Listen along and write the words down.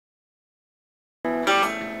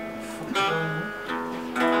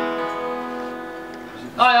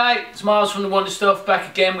G'day, it's Miles from The Wonder Stuff,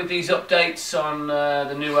 back again with these updates on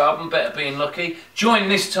the new album, Better Being Lucky.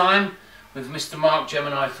 Joined this time with Mr. Mark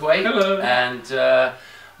Gemini Thwaite. Hello. And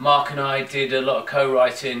Mark and I did a lot of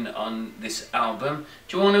co-writing on this album.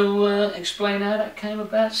 Do you want to explain how that came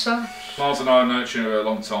about, son? Miles and I have known each other a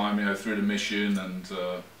long time, you know, through the mission, and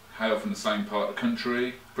hail from the same part of the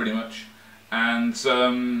country, pretty much. And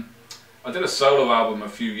I did a solo album a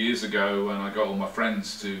few years ago, and I got all my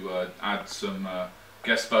friends to add some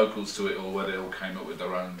guest vocals to it, or where they all came up with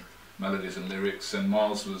their own melodies and lyrics, and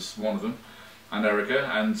Miles was one of them, and Erica,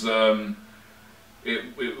 and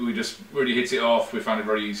we just really hit it off. We found it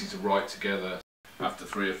very easy to write together. After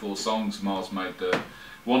 3 or 4 songs, Miles made the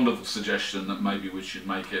wonderful suggestion that maybe we should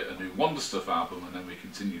make it a new Wonder Stuff album, and then we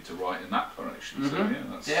continued to write in that direction. So yeah,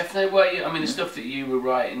 that's definitely. Well, I mean, the stuff that you were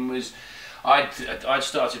writing was, I'd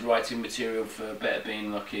started writing material for Better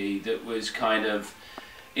Being Lucky that was kind of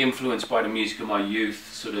influenced by the music of my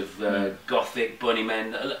youth, sort of gothic,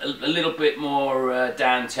 Bunnymen, a little bit more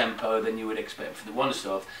down tempo than you would expect for the Wonder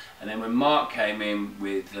Stuff. And then when Mark came in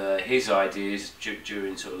with his ideas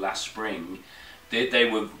during sort of last spring, they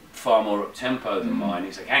were far more up tempo than mine.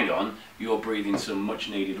 He's like, hang on, you're breathing some much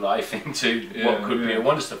needed life into what could be a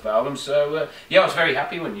Wonder Stuff album. So yeah, I was very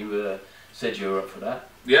happy when you said you were up for that.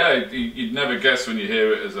 Yeah, you'd never guess when you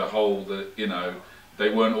hear it as a whole that, you know, they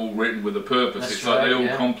weren't all written with a purpose. That's it's right, like they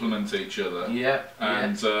all complement each other. Yeah.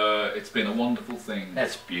 And it's been a wonderful thing.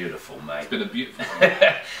 That's beautiful, mate. It's been a beautiful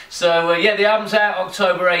thing. So yeah, the album's out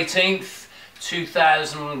October 18th,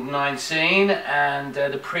 2019, and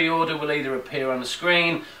the pre-order will either appear on the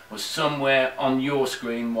screen or somewhere on your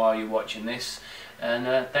screen while you're watching this.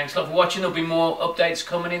 And thanks a lot for watching. There'll be more updates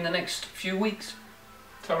coming in the next few weeks.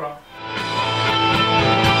 Ta-ra.